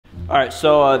All right,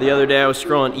 so the other day I was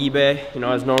scrolling eBay, you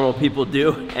know, as normal people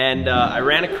do, and I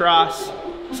ran across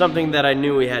something that I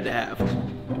knew we had to have.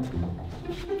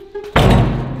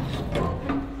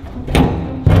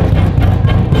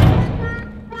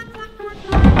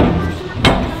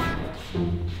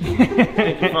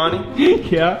 Think you're funny?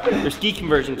 Yeah. They're ski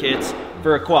conversion kits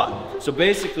for a quad. So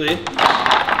basically, you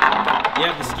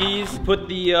have the skis, put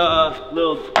the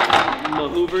little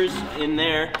hoovers in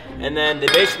there, and then they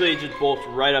basically just bolt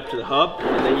right up to the hub,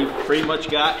 and then you've pretty much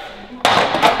got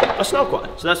a snow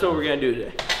quad. So that's what we're gonna do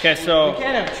today. Okay, so you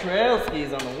can't have trail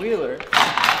skis on the wheeler.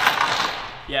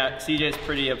 Yeah, CJ's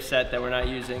pretty upset that we're not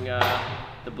using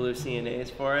the blue CNAs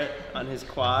for it on his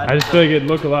quad. I just feel like it'd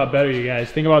look a lot better, you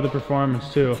guys. Think about the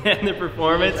performance too. And the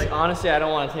performance. Like, honestly, I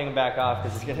don't want to take them back off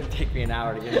because it's gonna take me an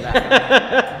hour to get them back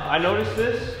on. I noticed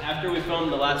this after we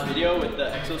filmed the last video with the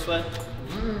exo sled.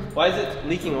 Why is it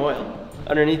leaking oil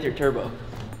underneath your turbo?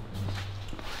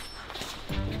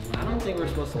 I don't think we're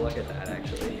supposed to look at that,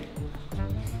 actually.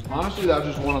 Honestly, that's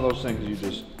just one of those things you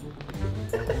just...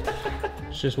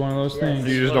 It's just one of those things.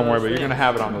 You just don't worry about it. You're gonna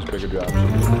have it on those bigger jobs.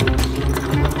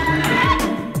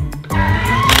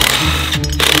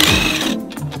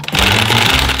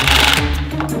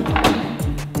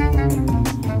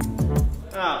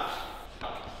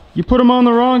 You put them on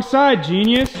the wrong side,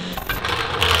 genius.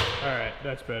 All right,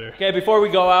 that's better. Okay, before we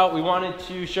go out, we wanted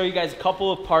to show you guys a couple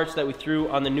of parts that we threw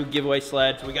on the new giveaway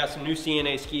sled. So we got some new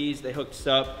CNA skis. They hooked us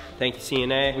up. Thank you,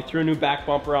 CNA. We threw a new back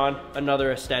bumper on,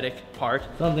 another aesthetic part.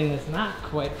 Something that's not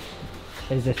quite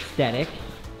as aesthetic.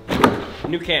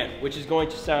 New can, which is going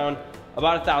to sound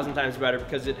about 1,000 times better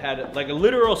because it had like a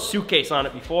literal suitcase on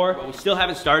it before, but we still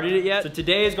haven't started it yet. So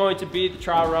today is going to be the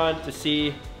trial run to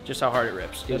see just how hard it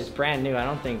rips. Dude, it's brand new. I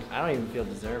don't even feel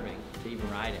deserving to even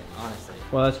ride it, honestly.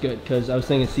 Well, that's good, because I was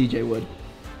thinking CJ would.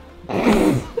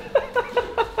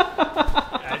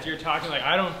 As you're talking, like,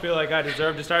 I don't feel like I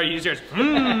deserve to start. Use yours.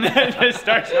 Just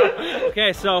start.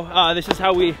 Okay, so this is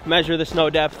how we measure the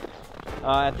snow depth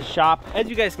at the shop. As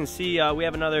you guys can see, we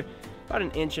have about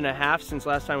 1.5 inches since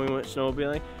last time we went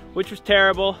snowmobiling, which was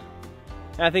terrible.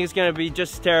 And I think it's gonna be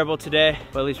just as terrible today,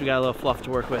 but at least we got a little fluff to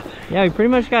work with. Yeah, we pretty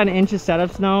much got 1 inch of setup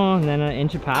snow and then 1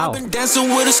 inch of pow. I've been dancing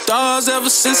with the stars ever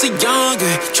since a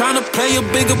youngin', trying to play a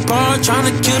bigger part, trying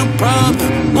to kill the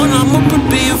problem. When I'm up and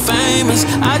being famous,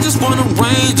 I just want a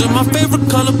range of my favorite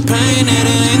color painted.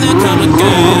 It ain't that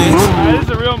complicated. This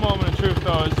is a real moment of truth,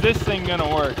 though. Is this thing gonna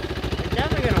work? It's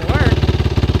definitely gonna work.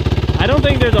 I don't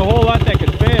think there's a whole lot that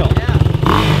could fail. Yeah.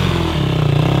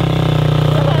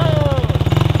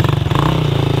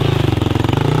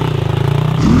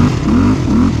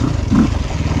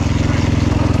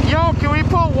 Yo, can we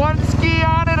put one ski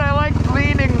on it? I like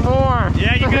leaning more.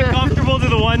 Yeah, you get comfortable to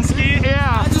the one ski?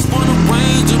 Yeah. I just want a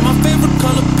range of my favorite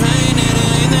color painted. It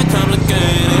ain't that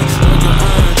complicated.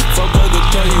 Fuck I could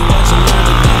tell you what you learn,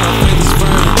 but then my faith is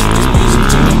firm. This music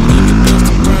too don't give me bills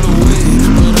to burn away,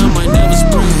 but I might never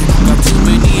spread. Got too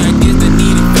many ideas that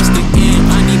need investing in.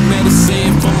 I need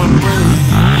medicine for my brain.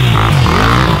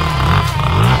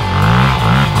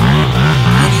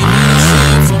 I need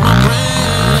medicine for my brain.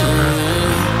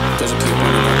 Cause I keep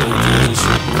running out of this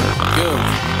shit.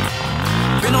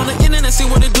 Yeah. Been on the internet, see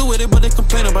what they do with it, but they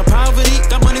complain about poverty.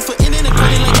 Got money for internet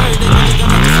credit like every day, but they got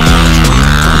nothing for change.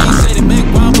 They say they make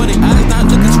wild, but their eyes not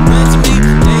looking too bad to me.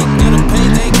 They ain't get a pay,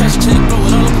 they ain't cash a check, blow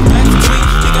it all up and back to me.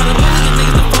 You got a million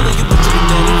niggas that follow you, but you be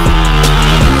dead.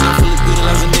 I'm fully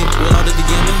utilizing it without it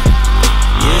together.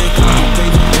 Yeah, cause I don't pay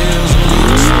the bills, only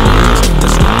the smiles.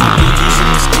 That's why I be using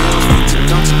my skills, need to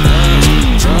count some bags.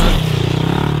 Try.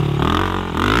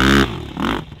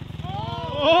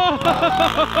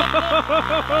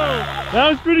 That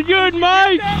was pretty good,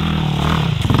 Mike!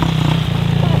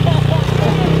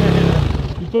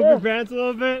 You poop your pants a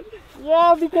little bit?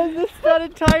 Yeah, because this set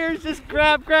of tires just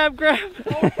grab.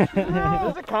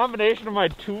 That's a combination of my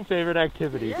two favorite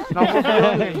activities.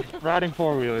 Snowmobiling and riding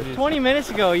four-wheelers. 20 minutes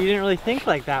ago, you didn't really think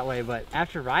like that way, but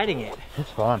after riding it,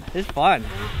 It's fun. it's fun.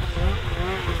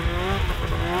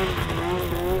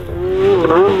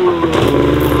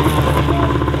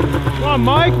 Come on,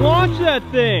 Mike, launch that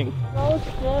thing!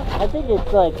 I think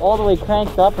it's like all the way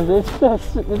cranked up, and it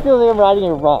feels like I'm riding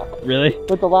a rock Really?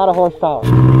 with a lot of horsepower.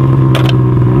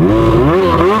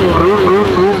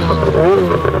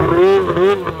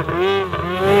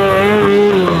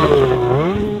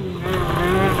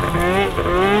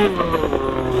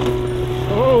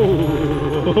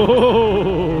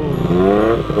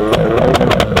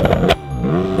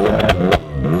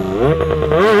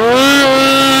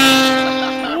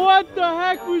 What the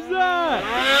heck was that?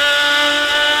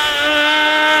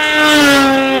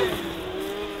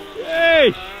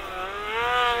 Hey!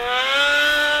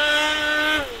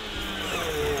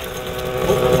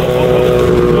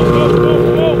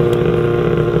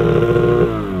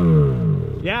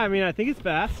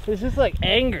 fast. It's just like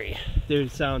angry. Dude,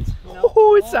 it sounds.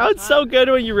 Oh, it sounds so good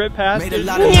when you rip past Made it. a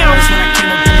lot of noise when I came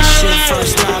up in the shit.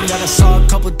 First time that I saw a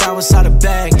couple that was out of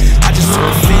bag. I just took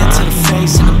a fan to the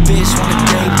face and the bitch wanna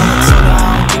date. But I told her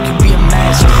I don't think you be a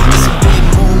match. It's a big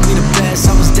move, we the best.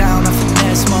 I was down, I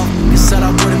finesse, motherfucker said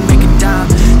I wouldn't make it down.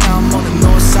 Now I'm on the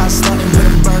north side, stunning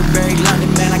with a Burberry London.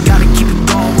 Man, I gotta keep it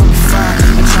going, we'll be fine.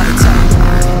 I try to tell you.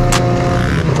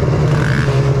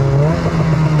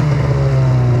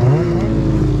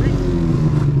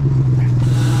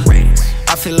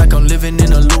 I feel like I'm living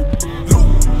in a loop.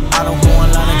 I don't go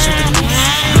online and check the news.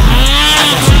 I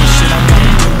got so much shit I gotta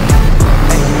do.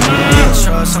 Hey, can't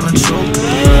trust, I'm a truth.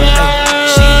 Hey,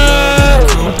 she love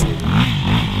the crew.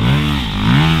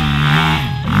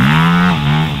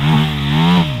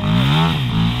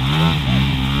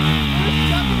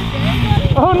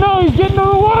 Oh no, he's getting in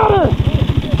the water!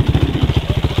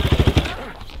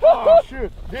 Oh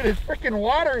shoot, dude, it's freaking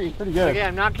watery. Pretty good. Okay,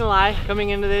 I'm not gonna lie,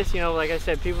 coming into this, you know, like I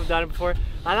said, people have done it before.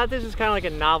 I thought this was kind of like a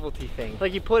novelty thing.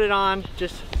 Like you put it on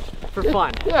just for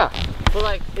fun. Yeah. But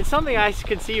like, it's something I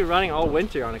could see you running all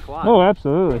winter on a quad. Oh,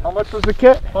 absolutely. How much was the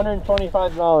kit?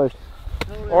 $125.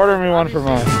 Order me one for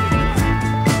mine.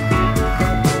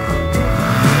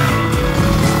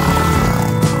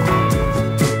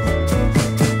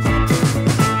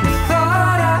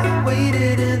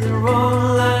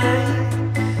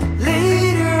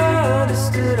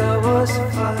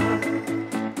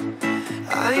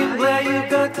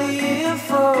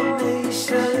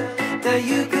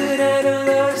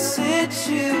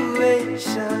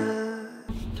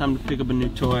 Time to pick up a new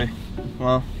toy.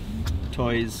 Well,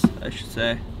 toys, I should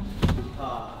say.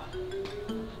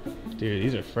 Dude,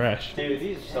 these are fresh. Dude,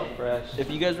 these are so fresh.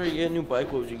 If you guys were to get a new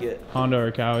bike, what would you get? Honda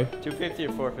or Cowie? 250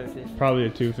 or 450? Probably a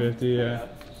 250, yeah.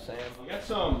 Same. We got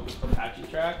some Apache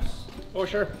Tracks. Oh,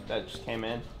 sure. That just came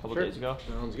in a couple days ago.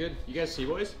 Sounds good. You guys see,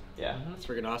 boys? Yeah. That's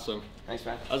freaking awesome. Thanks,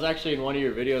 man. I was actually in one of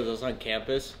your videos. I was on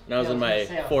campus, and I was in my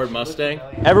Ford Mustang.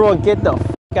 Everyone get the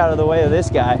f out of the way of this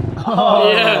guy. Oh,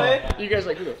 yeah. You guys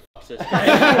like, who the f is this guy?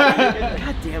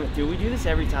 God damn it, dude. We do this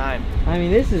every time. I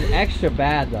mean, this is extra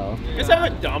bad though. You guys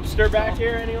have a dumpster back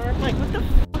here anywhere? Like, what the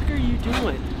fuck are you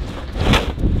doing?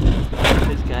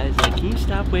 This guy's like, can you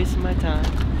stop wasting my time?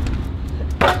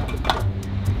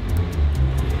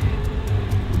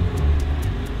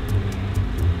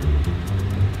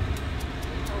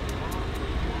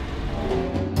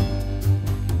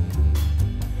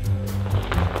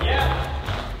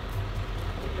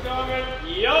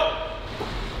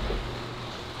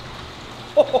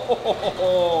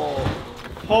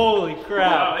 Holy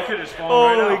crap. Wow, they could have just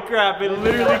fallen Holy right out. crap, it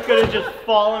literally could have just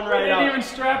fallen right out. They didn't even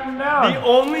strap him down. The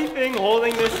only thing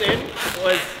holding this in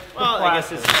was, well, I guess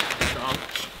it's strong.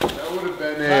 That would have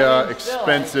been a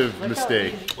expensive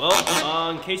mistake.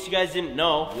 Well, in case you guys didn't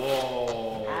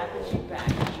know,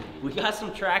 we got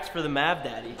some tracks for the Mav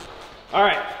Daddy. All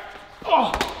right.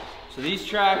 Oh. So these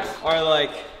tracks are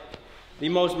like the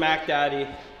most Mac Daddy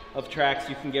of tracks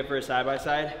you can get for a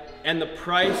side-by-side. And the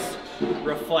price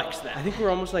reflects that. I think we're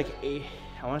almost like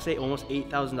I want to say almost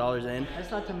 $8,000 in.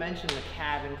 That's not to mention the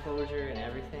cab enclosure and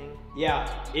everything. Yeah,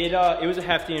 it was a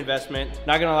hefty investment.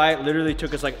 Not gonna lie, it literally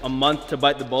took us like a month to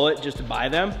bite the bullet just to buy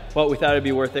them, but we thought it'd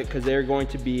be worth it because they're going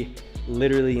to be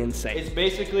literally insane. It's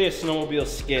basically a snowmobile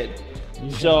skid.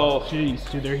 So, jeez,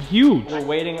 dude, they're huge. We're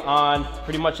waiting on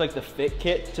pretty much like the fit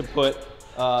kit to put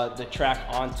the track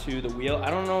onto the wheel. I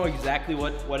don't know exactly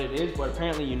what it is, but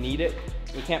apparently you need it.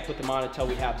 We can't put them on until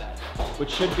we have that, which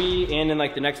should be in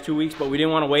like the next 2 weeks, but we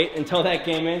didn't want to wait until that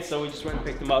came in, so we just went and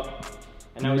picked them up.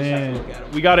 And now we just have to look at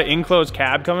them. We got an enclosed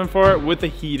cab coming for it with a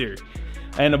heater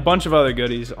and a bunch of other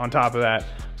goodies on top of that.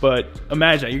 But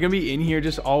imagine, you're gonna be in here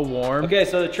just all warm. Okay,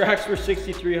 so the tracks were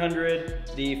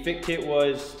 $6,300. The fit kit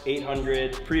was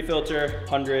 $800. Pre-filter,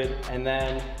 $100. And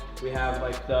then we have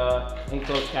like the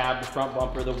enclosed cab, the front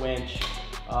bumper, the winch,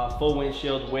 full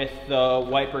windshield with the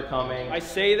wiper coming. I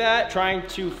say that trying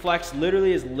to flex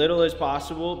literally as little as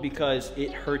possible because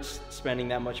it hurts spending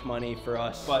that much money for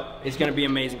us, but it's gonna be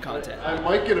amazing content. I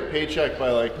might get a paycheck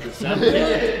by like December.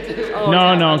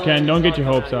 No, Ken, don't get your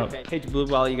hopes up. Hate to blue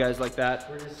ball you guys like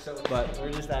that, but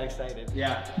we're just that excited.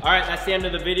 Yeah. All right, that's the end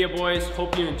of the video, boys.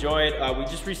 Hope you enjoyed. We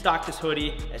just restocked this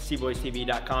hoodie at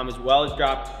Cboystv.com, as well as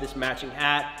dropped this matching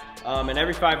hat. And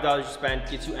every $5 you spend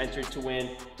gets you entered to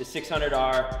win the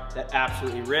 600R that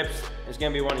absolutely rips. It's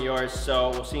gonna be one of yours, so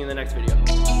we'll see you in the next video.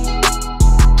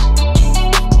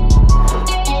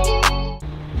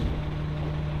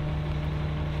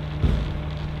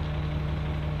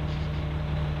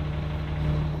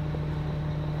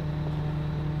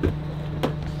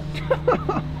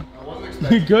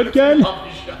 You good, Ken?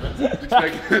 happens.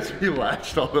 Expecting it to be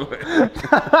latched all the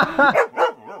way.